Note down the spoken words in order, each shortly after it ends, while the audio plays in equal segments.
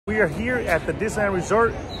We are here at the Disneyland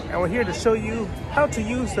Resort, and we're here to show you how to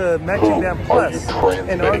use the Magicband Plus,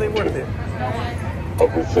 and are they worth it? I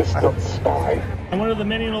hope so. And one of the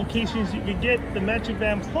many locations you can get the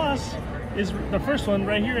Magicband Plus is the first one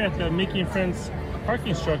right here at the Mickey and Friends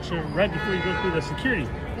parking structure, right before you go through the security.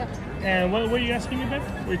 Yep. And what were you asking me about?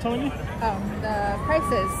 What were you telling me? Oh, the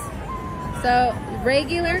prices. So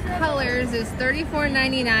regular colors is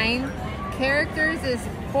 $34.99, characters is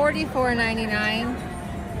 $44.99.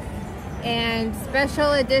 And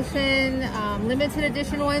special edition, limited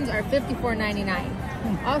edition ones are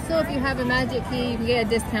 $54.99. Also, if you have a magic key, you can get a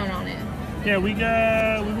discount on it. Yeah, we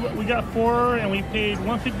got 4 and we paid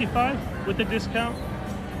 $155 with the discount.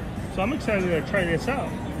 So I'm excited to try this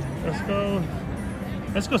out.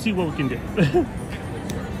 Let's go see what we can do.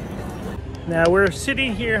 Now we're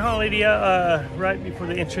sitting here, Lydia, right before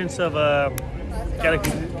the entrance of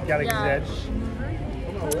Galaxy's Edge.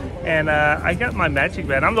 And I got my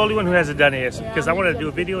Magicband. I'm the only one who hasn't done it because I wanted to do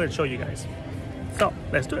a video and show you guys. So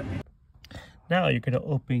let's do it. Now you're going to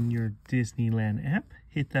open your Disneyland app,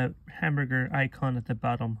 hit that hamburger icon at the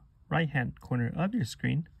bottom right hand corner of your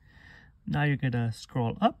screen. Now you're going to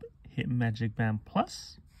scroll up, hit Magicband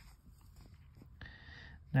Plus.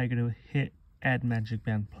 Now you're going to hit Add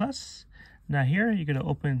Magicband Plus. Now here you're going to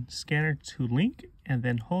open Scanner to Link and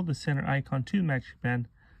then hold the center icon to Magicband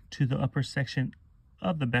to the upper section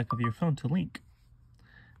of the back of your phone to link.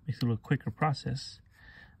 Makes it a little quicker process.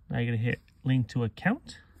 Now you're going to hit Link to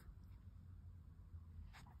Account.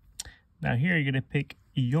 Now here you're going to pick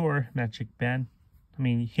your Magicband.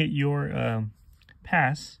 Hit your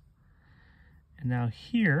pass. And now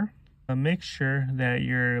here, make sure that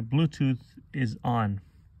your Bluetooth is on.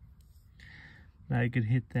 Now you can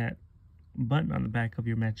hit that button on the back of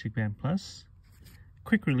your Magicband Plus.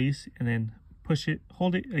 Quick release and then push it,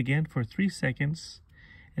 hold it again for 3 seconds.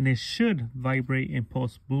 And it should vibrate and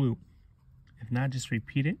pulse blue. If not, just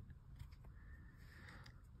repeat it.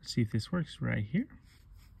 Let's see if this works right here.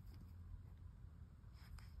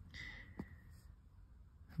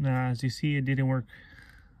 Now, as you see, it didn't work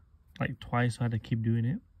like twice, so I had to keep doing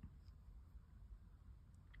it.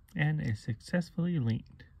 And it's successfully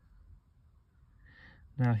linked.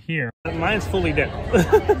 Now here, mine's fully dead.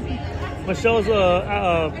 Michelle's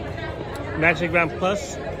Magicband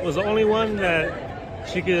Plus was the only one that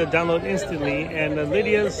she could download instantly, and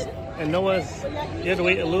Lydia's and Noah's, you had to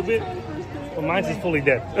wait a little bit, but mine's is fully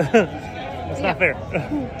dead. That's not fair.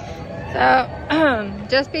 So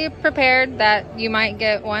just be prepared that you might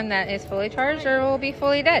get one that is fully charged or will be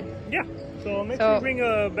fully dead. Yeah, so make sure you bring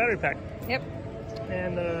a battery pack. Yep.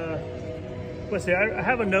 And let's see, I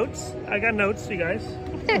have a notes. I got notes, you guys.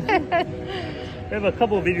 We have a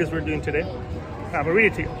couple of videos we're doing today. I'll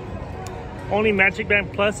read it to you. Only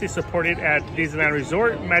Magicband Plus is supported at Disneyland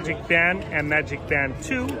Resort. Magicband and Magicband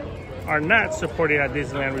 2 are not supported at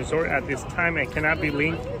Disneyland Resort at this time and cannot be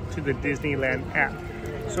linked to the Disneyland app.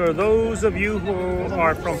 So those of you who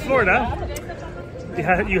are from Florida,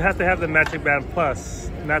 you have to have the Magicband Plus,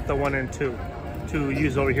 not the 1 and 2, to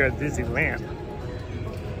use over here at Disneyland.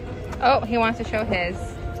 Oh, he wants to show his.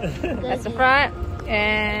 That's the front,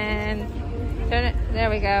 and turn it. There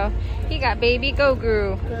we go. He got baby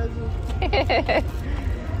Go-Guru.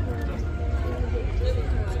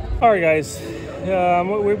 Alright guys,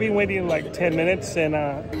 we've been waiting like 10 minutes and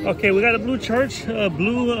okay, we got a blue charge.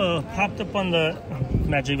 Blue popped up on the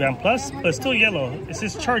Magicband Plus, but still yellow. It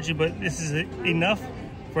says charging, but this is enough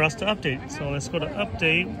for us to update. So let's go to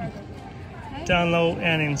update, download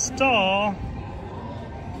and install.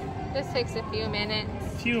 This takes a few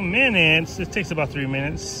minutes. This takes about 3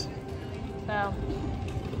 minutes. So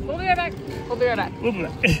we'll be right back. We'll be right back.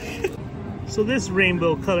 So this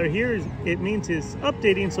rainbow color here, it means it's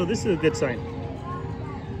updating, so this is a good sign.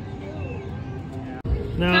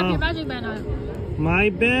 Now, tap your Magicband on it. My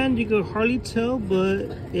band, you can hardly tell,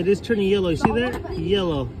 but it is turning yellow. You see that?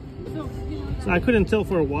 Yellow. So I couldn't tell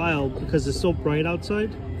for a while because it's so bright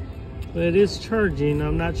outside. But it is charging.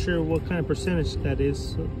 I'm not sure what kind of percentage that is.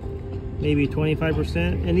 So maybe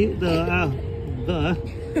 25%. And the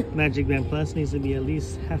Magicband Plus needs to be at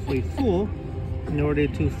least halfway full in order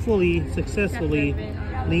to fully, successfully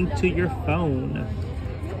link to your phone.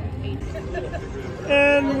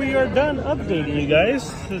 And we are done updating, you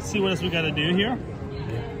guys. Let's see what else we got to do here.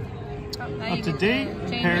 Oh, up to date.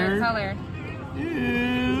 Change your color.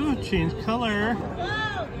 Ooh, change color.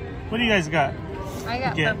 What do you guys got? I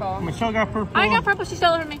got purple. Michelle got purple. I got purple. She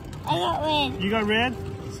stole it from me. I got red. You got red?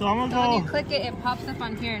 So I'm gonna go. When you click it, it pops up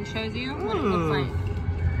on here and shows you what it looks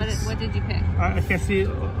like. What did you pick? I can't see.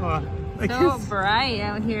 So bright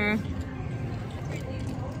out here.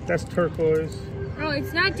 That's turquoise. Oh,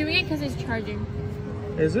 it's not doing it because it's charging.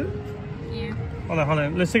 Is it? Yeah. Hold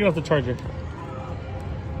on. Let's take it off the charger.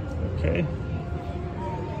 Okay.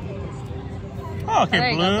 Oh, okay,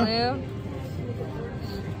 there blue. You go, blue.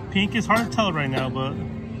 Pink is hard to tell right now, but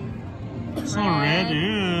it's so red.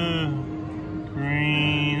 Ew.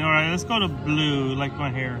 Green. All right, let's go to blue, like my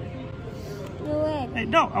hair. Red. Hey,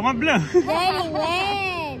 no, I want blue.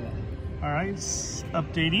 Red. All right,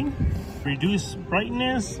 updating. Reduce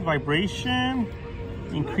brightness, vibration,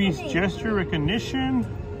 increase gesture recognition.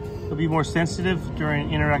 It'll be more sensitive during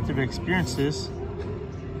interactive experiences.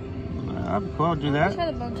 Cool, I'll do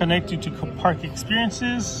that. Connect you to park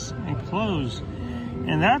experiences and close.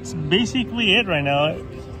 And that's basically it right now.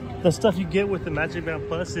 The stuff you get with the Magicband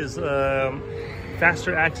Plus is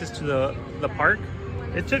faster access to the park.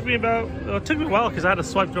 It took me a while because I had to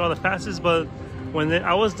swipe through all the passes, but when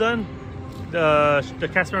I was done, the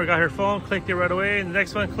cast member got her phone, clicked it right away, and the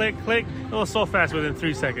next one, click. It was so fast within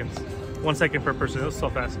 3 seconds. 1 second per person. It was so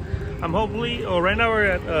fast. I'm hopefully, right now we're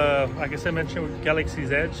at, like I said, mentioned with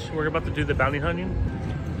Galaxy's Edge. We're about to do the bounty hunting.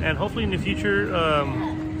 And hopefully in the future,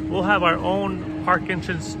 we'll have our own park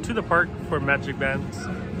entrance to the park for Magicbands.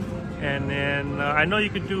 And then I know you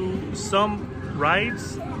could do some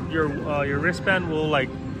rides. Your wristband will like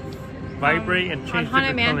vibrate and change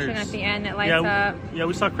different colors. Mansion at the end, it lights up. Yeah,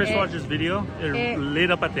 we saw Chris Rogers' video. It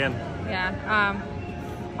lit up at the end. Yeah.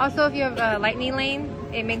 Also, if you have a lightning lane,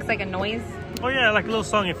 it makes like a noise. Oh yeah, like a little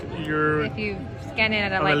song if you scan in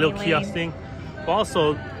at a lightning lane. A little kiosk thing.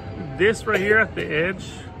 Also, this right here at the edge.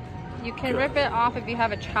 You can rip it off if you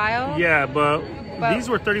have a child. Yeah, but these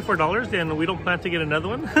were $34 and we don't plan to get another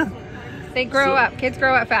one. They grow up. Kids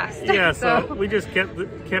grow up fast. Yeah, so we just kept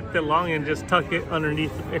it long and just tuck it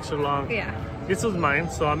underneath extra long. Yeah. This was mine,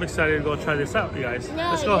 so I'm excited to go try this out, you guys.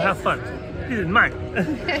 Let's go have fun. This is mine.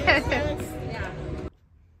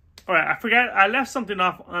 All right, I forgot. I left something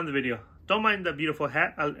off on the video. Don't mind the beautiful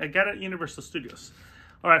hat. I got it at Universal Studios.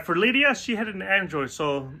 All right, for Lydia, she had an Android,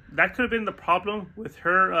 so that could have been the problem with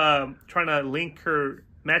her trying to link her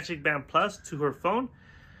Magicband Plus to her phone.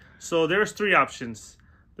 So there's 3 options.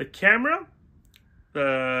 The camera,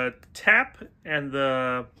 the tap, and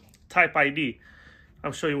the Type ID.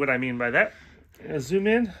 I'll show you what I mean by that. Zoom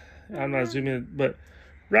in. I'm not zooming in, but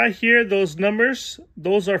right here, those numbers,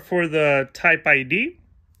 those are for the Type ID.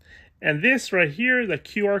 And this right here, the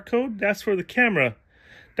QR code, that's for the camera.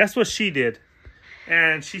 That's what she did.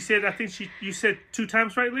 And she said, I think you said 2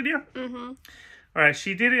 times, right, Lydia? Mm-hmm. All right,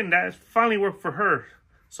 she did it, and that finally worked for her.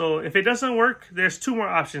 So if it doesn't work, there's 2 more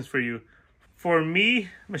options for you. For me,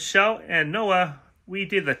 Michelle, and Noah, we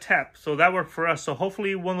did the tap. So that worked for us. So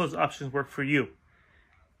hopefully one of those options work for you.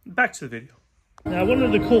 Back to the video. Now, one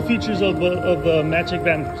of the cool features of the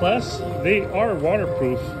Magicband Plus, they are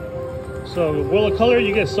waterproof. So World of Color,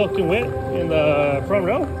 you get soaking wet in the front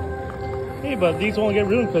row. Hey, but these won't get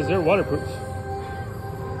ruined because they're waterproof.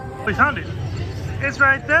 We found it. It's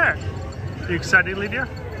right there. You excited, Lydia?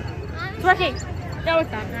 It's working. No,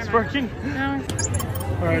 it's not. It's working? No, it's not.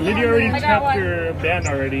 All right, Lydia already tapped your band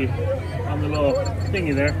already on the little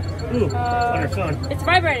thingy there. Ooh, on her phone. It's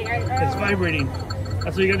vibrating. It's vibrating.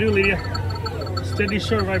 That's what you gotta do, Lydia. Steady,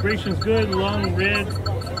 short vibrations, good. Long, red.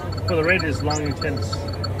 Well, the red is long, intense.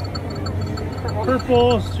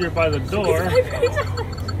 Purple, so you're by the door.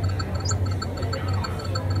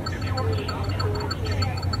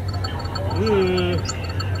 Ooh.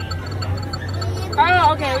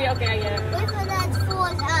 Oh, okay, I get it. Wait for that to fall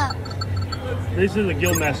up. This is the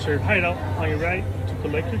Guildmaster hideout on your right to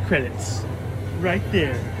collect your credits. Right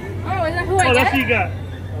there. Oh, is that who I get? That's what you got.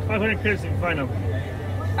 500 credits if you find them.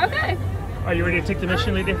 Okay. Are you ready to take the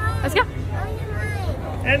mission, Lydia? Let's go.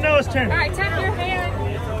 And Noah's turn. All right, tap your hand.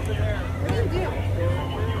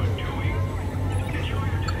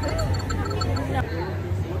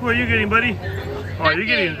 What are you getting, buddy? Oh, you're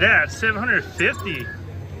getting that. 750.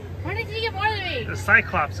 Why did you get more than me? The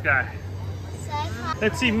Cyclops guy.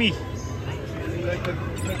 Let's see me.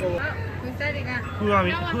 Who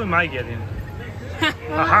am I getting?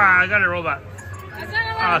 Aha, I got a robot.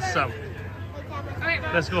 Awesome.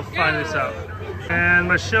 Let's go find this out. And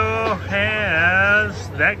Michelle has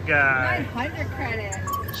that guy. 900 credits.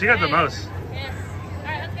 She got the most. Yes. All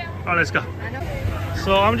right, let's go. Oh, let's go.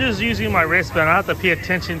 So I'm just using my wristband. I have to pay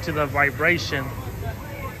attention to the vibration.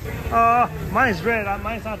 Mine's red.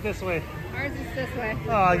 Mine's not this way. Ours is this way.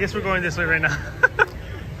 Oh, I guess we're going this way right now.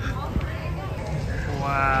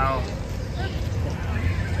 Wow.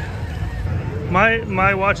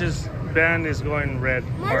 My watch's band is going red.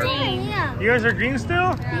 Green. Yeah. You guys are green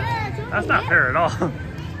still? Yeah, That's not fair at all.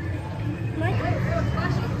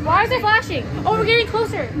 Why is it flashing? Oh, we're getting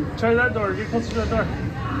closer. Try that door. Get closer to that door.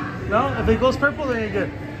 No? If it goes purple, then you're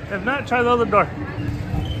good. If not, try the other door.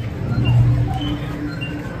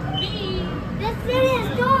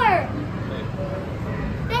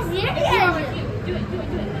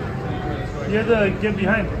 You have to get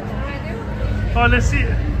behind. Oh, let's see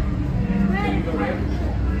it.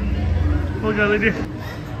 Look at lady.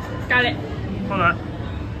 Got it. Hold on.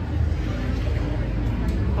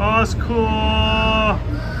 Oh, it's cool.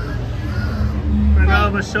 And now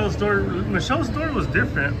Michelle's door. Michelle's door was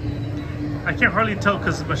different. I can't hardly tell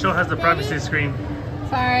because Michelle has the privacy screen.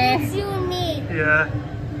 Sorry. It's you and me. Yeah.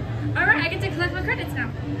 All right, I get to collect my credits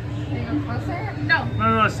now. Can you go closer? No.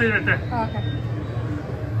 No, stay right there. Oh, okay.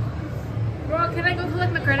 Bro, can I go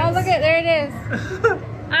collect my credits? Oh, look at there it is.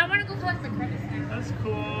 I want to go collect my credits now. That's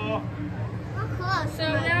cool. How close? So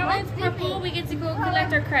now it's purple. We get to go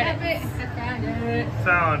collect our credits. I found it.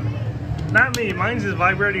 Found. Not me. Mine's is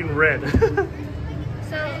vibrating red.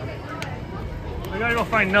 So, We gotta go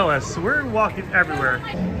find Noah. So we're walking everywhere.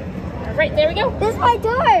 right, there we go. This is my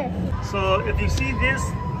door. So if you see this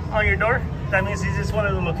on your door, that means this is one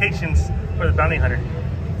of the locations for the bounty hunter.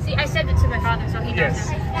 See, I said it to my father, so he knows Yes.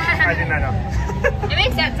 that. I did not know. It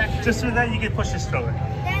makes sense, actually. Just so that you can push this stroller.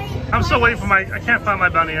 Daddy, I'm still waiting for my, I can't find my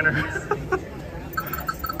bounty hunter.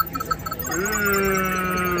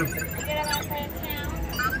 Ooh.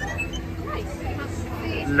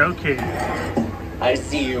 Located. I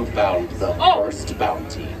see you found the first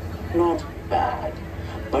bounty. Not bad.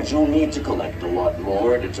 But you'll need to collect a lot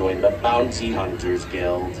more to join the Bounty Hunters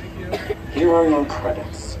Guild. Here are your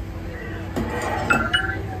credits.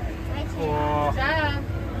 Oh. Job.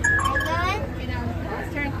 I'm going. You know,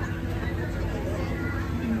 last turn.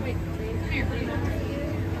 Wait, here, please.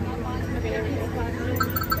 Okay, there we go.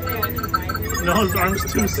 No, his arm's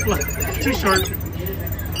too short.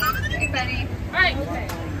 Hey, buddy. All right.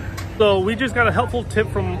 So we just got a helpful tip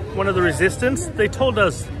from one of the resistance. They told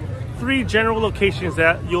us 3 general locations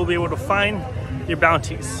that you'll be able to find your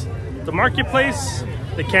bounties. The marketplace,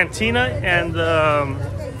 the cantina, and the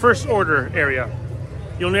first order area.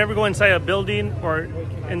 You'll never go inside a building or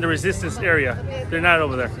in the resistance area. They're not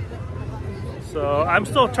over there. So I'm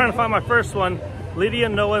still trying to find my first one. Lydia,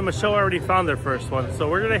 Noah, and Michelle already found their first one. So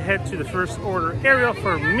we're gonna head to the first order area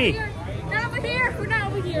for me. Not over here. We're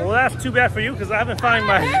not over here. Well, that's too bad for you because I haven't found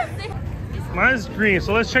mine. Mine's green,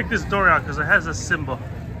 so let's check this door out because it has a symbol.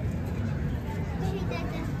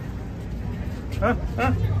 Huh?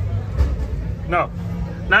 No,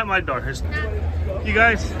 not my door. You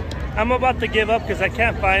guys, I'm about to give up because I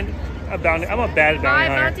can't find a bounty. I'm a bad bounty My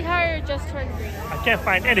hunter. bounty hunter just turned green. I can't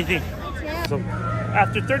find anything. So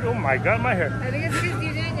after 30, oh my God, my hair. I think it's because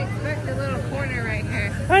you didn't expect the little corner right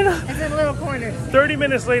here. I know. It's in little corners. 30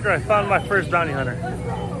 minutes later, I found my first bounty hunter.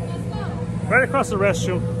 Right across the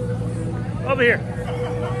restroom. Over here.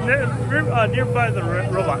 Nearby the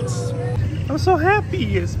robots. I'm so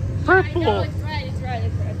happy. It's purple. I know, it's red. It's red.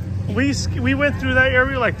 It's red. We went through that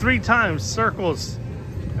area like 3 times, circles,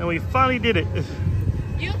 and we finally did it.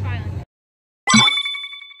 You finally.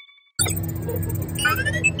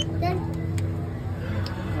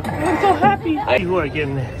 I'm so happy. Who are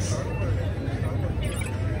getting this?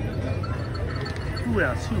 Who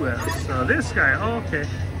else? Who else? This guy. Oh, okay.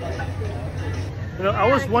 You know, I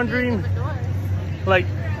was wondering, like,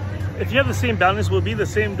 if you have the same bounties, will it be the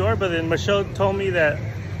same door? But then Michelle told me that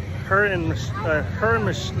her and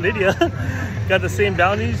Lydia got the same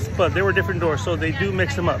bounties, but they were different doors, so they do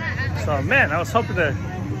mix them up. So man, I was hoping to,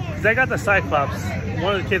 cause I got the Cyclops.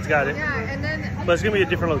 One of the kids got it. Yeah, and then But it's gonna be a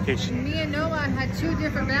different location. me and Noah had 2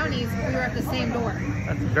 different bounties. We were at the same door.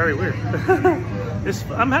 That's very weird.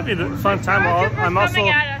 I'm having a fun time. I'm also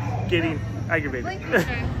getting aggravated.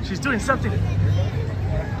 She's doing something.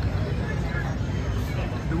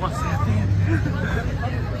 Who wants to have in?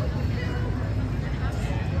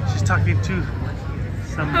 She's talking to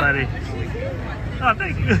somebody. Oh,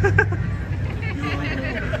 thank you.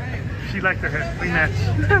 She liked her hair. We matched.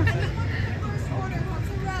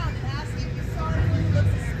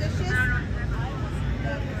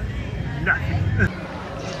 Nothing.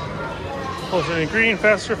 Oh, so in green,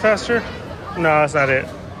 faster, faster. No, that's not it.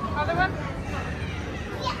 Other one?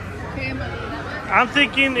 I'm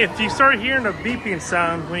thinking if you start hearing a beeping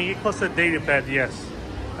sound when you get close to the data pad, yes.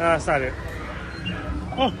 No, that's not it.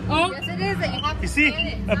 Oh, Yes, it is. That you have to you see?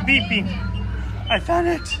 A beeping. I found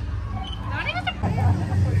it.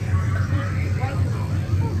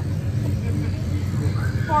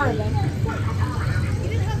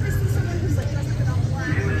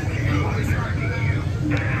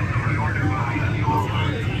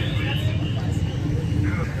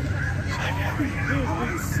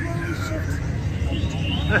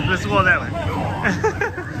 Let's go that way.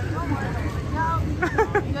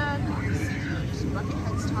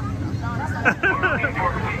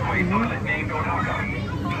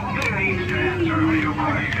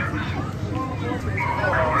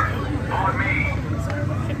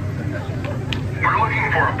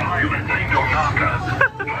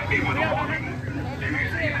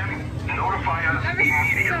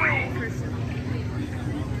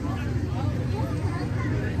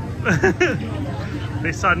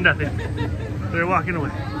 They saw nothing. They're walking away.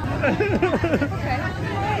 Okay.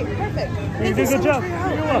 Alright, perfect. You did a good job.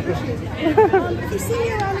 You're welcome. If you see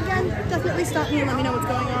me around again, definitely stop me and let me know what's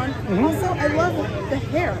going on. Also, I love the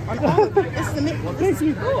hair on all of it. This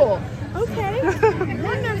is cool. Okay.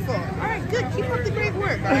 Wonderful. Alright, good. Keep up the great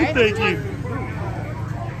work, alright? Thank you.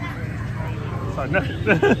 Saw nothing.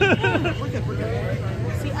 We're good, we're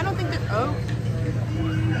good. See, I don't think they're... Oh.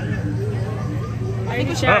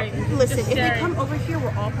 Listen, if they come over here,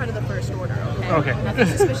 we're all part of the first order, okay? Okay. Nothing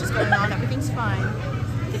suspicious going on. Everything's fine.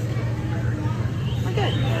 We're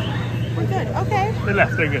good. We're good. Okay. They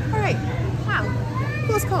left. They're good. All right. Wow.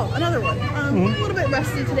 Close call. Another one. A little bit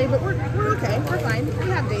rusty today, but we're okay. We're fine. We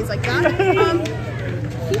have days like that.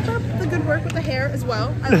 Keep up the good work with the hair as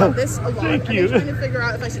well. I love this a lot. Thank you. I'm trying to figure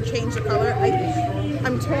out if I should change the color.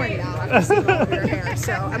 I'm torn now after seeing all of your hair,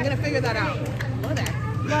 so I'm gonna figure that out. Hello there.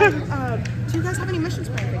 Do you guys have any missions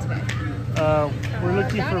planned for today? We're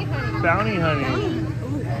looking for bounty hunting.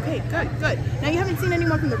 Ooh, okay, good. Now you haven't seen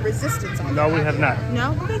anyone from the Resistance on No, we have not.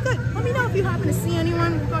 No? Okay, good. Let me know if you happen to see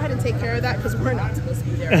anyone. Go ahead and take care of that because we're not supposed to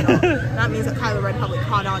be there at all. That means that Kylo Ren probably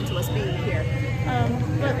caught on to us being here.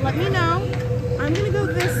 But let me know. I'm gonna go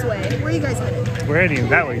this way. Where are you guys headed? We're heading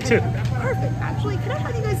that way too. Perfect. Actually, can I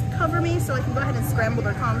have you guys cover me so I can go ahead and scramble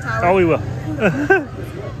their comm tower? Oh, we will.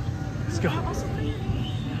 Let's go.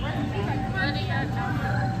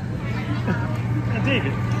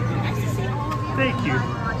 David. Thank you.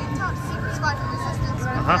 Top secret spot for Resistance.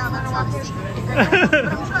 Uh-huh. Now, there's a lot of secrets. But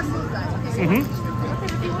I'm trusting you guys. Okay?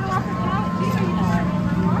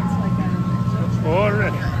 All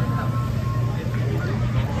right.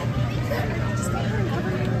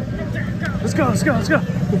 Let's go. Well,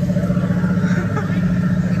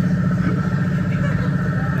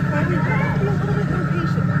 we have to be a little bit more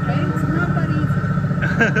patient, okay? It's not that easy.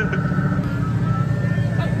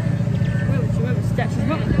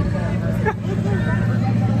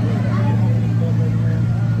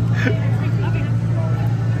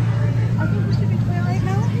 I think we should be clear right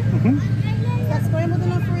now. Is that scrambled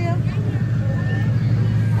enough for you?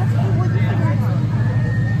 That's good. What you figuring out?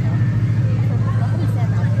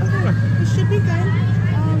 Okay, we should be good. We're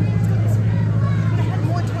gonna head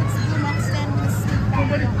more towards the next end.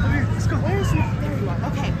 Let's go. Where's there you are.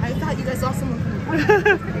 Okay, I thought you guys saw someone from the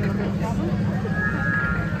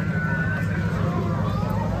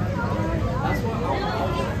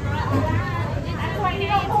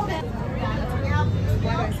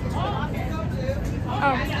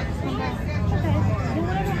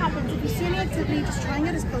just try and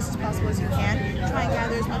get as close as possible as you can. Try and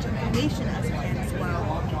gather as much information as you can as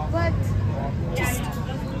well. But just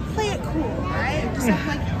play it cool, alright? Just act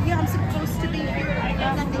like, yeah, I'm supposed to be here.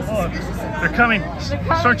 Nothing suspicious about They're coming.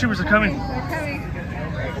 Stormtroopers are coming. They're coming.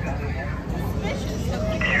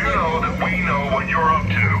 You know that we know what you're up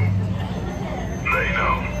to. They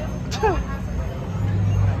know.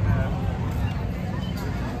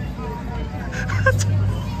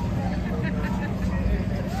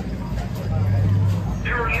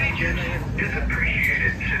 Your allegiance is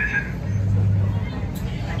appreciated, citizen.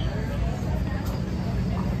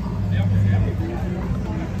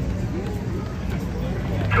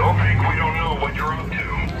 Don't think we don't know what you're up to.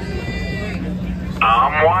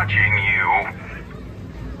 I'm watching you.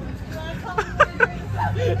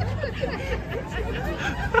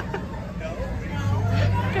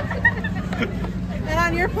 And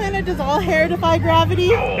on your planet, does all hair defy gravity?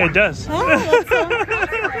 It does. Oh, that's so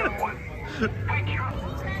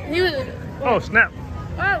Oh, snap.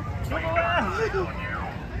 Oh.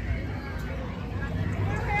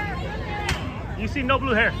 You see no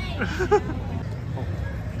blue hair.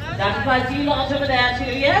 That's quite you lot over there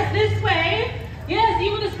too. Yes, this way. Yes,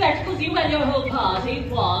 you and the spectacles, you and your whole party.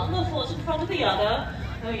 One, the foot in front of the other.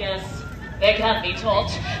 Oh yes, they can be taught.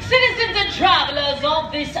 Citizens and travelers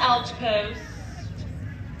of this outpost,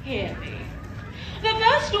 hear me. The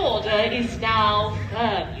First Order is now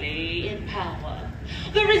firmly in power.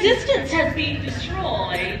 The Resistance has been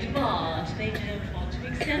destroyed, but they don't want to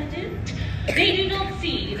accept it. They do not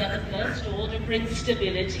see that the First Order brings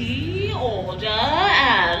stability, order,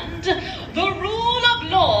 and the rule of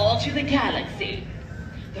law to the galaxy.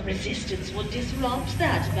 The Resistance would disrupt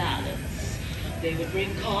that balance. They would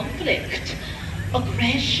bring conflict,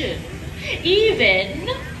 aggression, even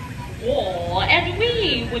war, and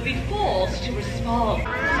we would be forced to respond.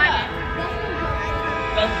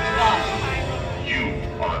 You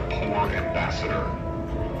are a poor ambassador.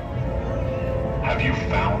 Have you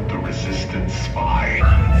found the Resistance spy?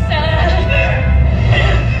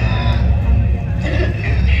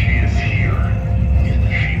 If she is here,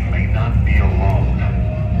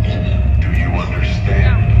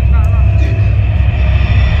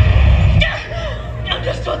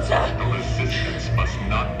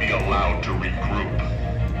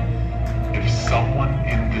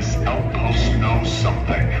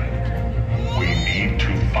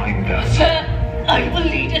 I will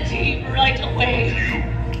lead a team right away.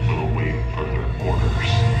 You will wait further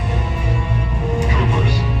orders.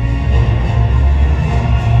 Troopers.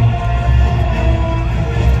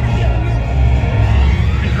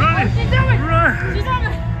 She's running! She's coming! Run! She's on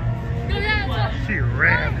it! Go down! She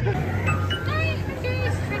ran.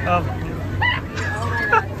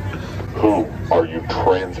 Who are you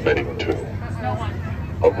transmitting to? No one.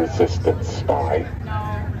 A resistance spy? No.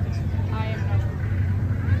 I am not.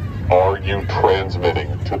 Are you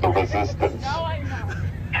transmitting to the resistance? No, I'm not.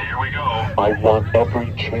 Here we go. I want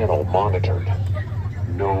every channel monitored.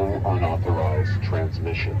 No unauthorized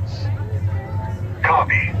transmissions.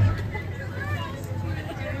 Copy.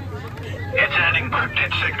 It's an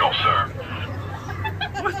encrypted signal, sir.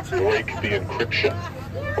 Break the encryption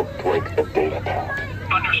or break the data path.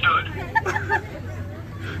 Understood.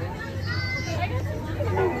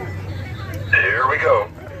 Move. Here we go.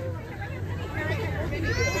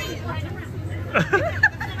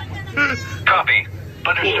 Copy.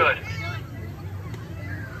 Understood.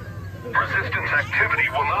 Resistance activity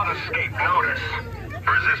will not escape notice.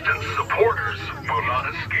 Resistance supporters will not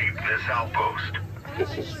escape this outpost.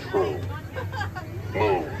 This is true.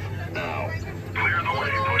 Move now. Clear the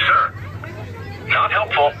way, sir. Not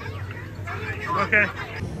helpful. Okay.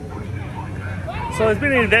 So it's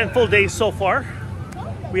been an eventful day so far.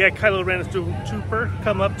 We had Kylo Ren's trooper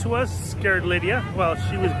come up to us, scared Lydia while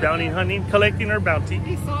she was bounty hunting, collecting her bounty.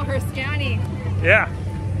 We saw her scanning. Yeah,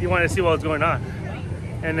 he wanted to see what was going on.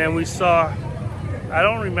 And then we saw, I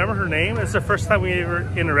don't remember her name. It's the first time we ever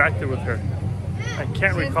interacted with her. I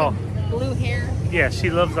can't recall. Blue hair. Yeah, she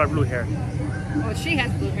loves our blue hair. Well, she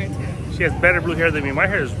has blue hair too. She has better blue hair than me. My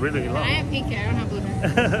hair is really long. I have pink hair. I don't have blue hair.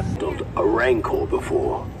 Handled a rancor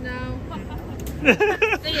before. No.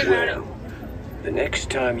 Well, the next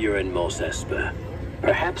time you're in Mos Espa,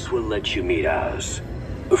 perhaps we'll let you meet ours.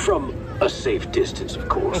 From a safe distance, of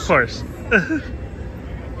course. Of course.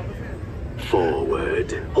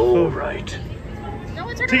 Forward. All right.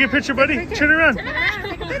 Take a picture, buddy. Turn around.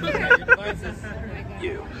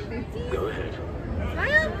 You. Go ahead.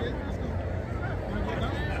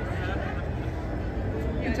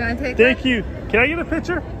 You trying to take Thank you. Can I get a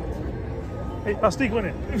picture? Hey, I'll sneak one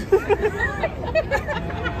in.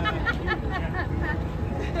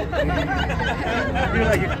 You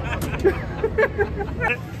like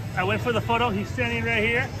it? I went for the photo. He's standing right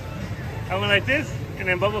here. I went like this, and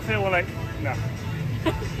then Boba Fett went like, no.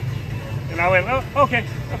 And I went, oh, okay,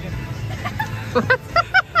 okay.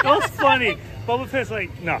 That was funny. Boba Fett's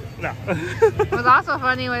like, no, no. What was also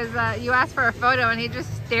funny was you asked for a photo and he just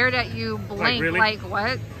stared at you blank, really? like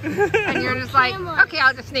what? And you're just like, okay,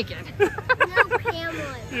 I'll just sneak in. No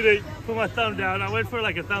camera. You know, put my thumb down. I went for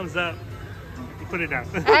like a thumbs up. You put it down.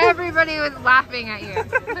 Everybody was laughing at you.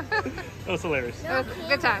 That was hilarious. It was a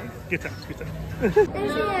good time. Good times, good times. There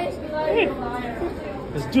she is.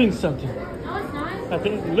 It's doing something. No, it's not. I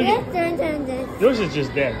think, look at yours is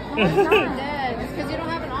just dead. It's not dead. It's because you don't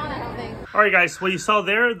have it on, I don't think. All right, guys. What you saw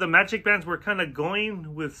there, the magic bands were kind of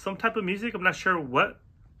going with some type of music. I'm not sure what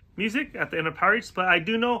music at the end of Pirates, but I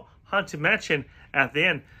do know Haunted Mansion at the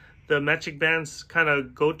end. The magic bands kind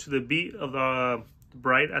of go to the beat of the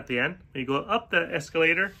bride at the end. You go up the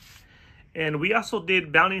escalator. And we also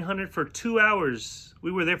did Bounty Hunter for 2 hours.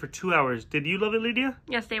 We were there for 2 hours. Did you love it, Lydia?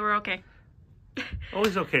 Yes, they were okay.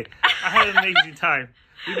 Always okay. I had an amazing time.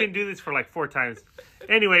 We've been doing this for like 4 times.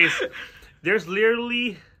 Anyways, there's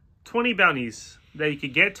literally 20 bounties that you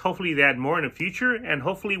could get. Hopefully they add more in the future. And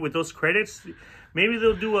hopefully with those credits, maybe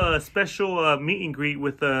they'll do a special meet and greet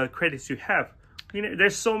with the credits you have. You know,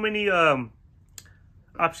 there's so many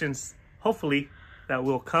options, hopefully, that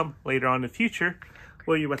will come later on in the future.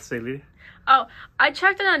 What are you about to say, Lydia? Oh, I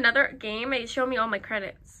checked in another game. It showed me all my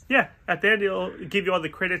credits. Yeah, at the end it'll give you all the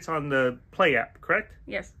credits on the Play app, correct?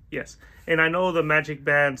 Yes. Yes. And I know the magic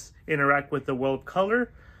bands interact with the World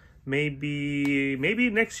Color. Maybe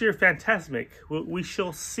next year Fantasmic. We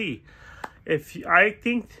shall see. I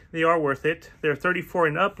think they are worth it. They're 34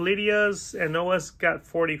 and up. Lydia's and Noah's got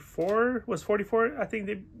 44. Was 44? I think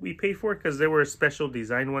we paid for it because they were special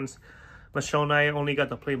design ones. Michelle and I only got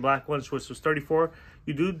the plain black ones, which was 34.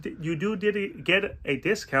 You did get a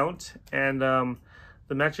discount, and the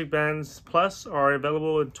Magic Bands Plus are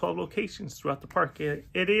available in 12 locations throughout the park. It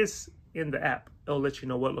is in the app. It'll let you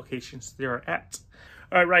know what locations they are at.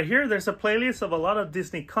 All right, right here, there's a playlist of a lot of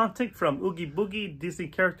Disney content from Oogie Boogie, Disney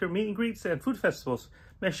character meet and greets, and food festivals.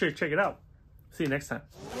 Make sure you check it out. See you next time.